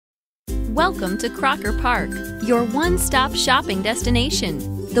Welcome to Crocker Park, your one-stop shopping destination.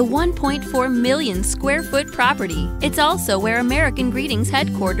 The 1.4 million square foot property. It's also where American Greetings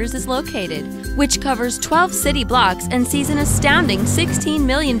headquarters is located, which covers 12 city blocks and sees an astounding 16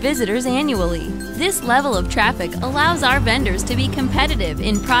 million visitors annually. This level of traffic allows our vendors to be competitive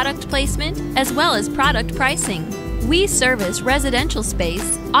in product placement as well as product pricing. We service residential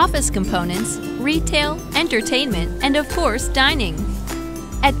space, office components, retail, entertainment, and of course, dining.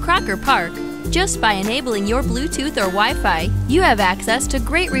 At Crocker Park, just by enabling your Bluetooth or Wi-Fi, you have access to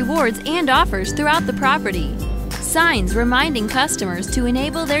great rewards and offers throughout the property. Signs reminding customers to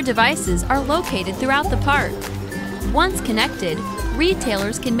enable their devices are located throughout the park. Once connected,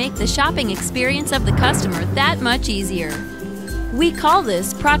 retailers can make the shopping experience of the customer that much easier. We call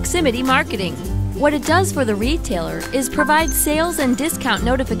this proximity marketing. What it does for the retailer is provide sales and discount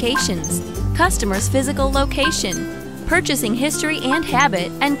notifications, customers' physical location, purchasing history and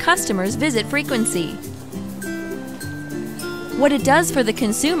habit, and customers' visit frequency. What it does for the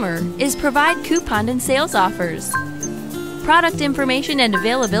consumer is provide coupon and sales offers, product information and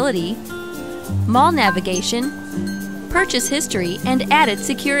availability, mall navigation, purchase history, and added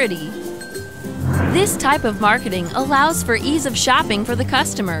security. This type of marketing allows for ease of shopping for the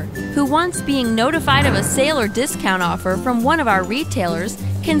customer, who once being notified of a sale or discount offer from one of our retailers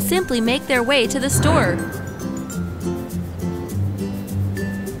can simply make their way to the store.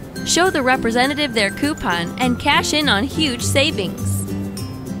 Show the representative their coupon and cash in on huge savings.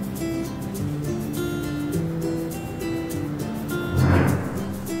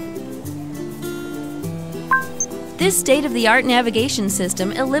 This state-of-the-art navigation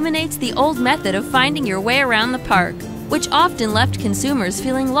system eliminates the old method of finding your way around the park, which often left consumers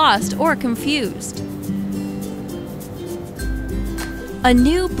feeling lost or confused. A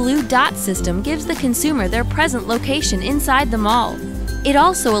new blue dot system gives the consumer their present location inside the mall. It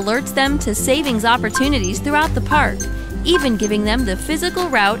also alerts them to savings opportunities throughout the park, even giving them the physical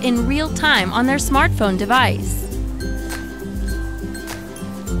route in real time on their smartphone device.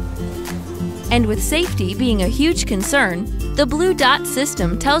 And with safety being a huge concern, the blue dot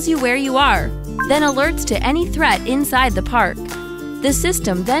system tells you where you are, then alerts to any threat inside the park. The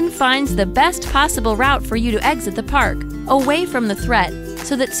system then finds the best possible route for you to exit the park, away from the threat,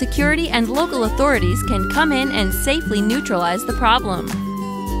 so that security and local authorities can come in and safely neutralize the problem.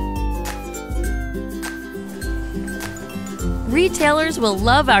 Retailers will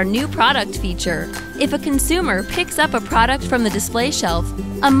love our new product feature. If a consumer picks up a product from the display shelf,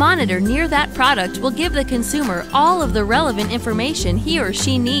 a monitor near that product will give the consumer all of the relevant information he or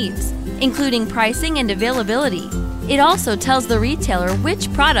she needs, including pricing and availability. It also tells the retailer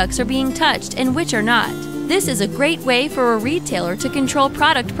which products are being touched and which are not. This is a great way for a retailer to control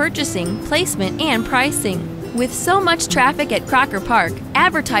product purchasing, placement, and pricing. With so much traffic at Crocker Park,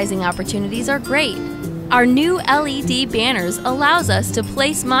 advertising opportunities are great. Our new LED banners allows us to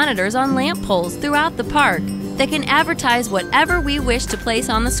place monitors on lamp poles throughout the park that can advertise whatever we wish to place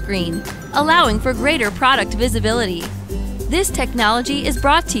on the screen, allowing for greater product visibility. This technology is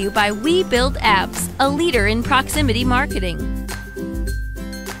brought to you by We Build Apps, a leader in proximity marketing.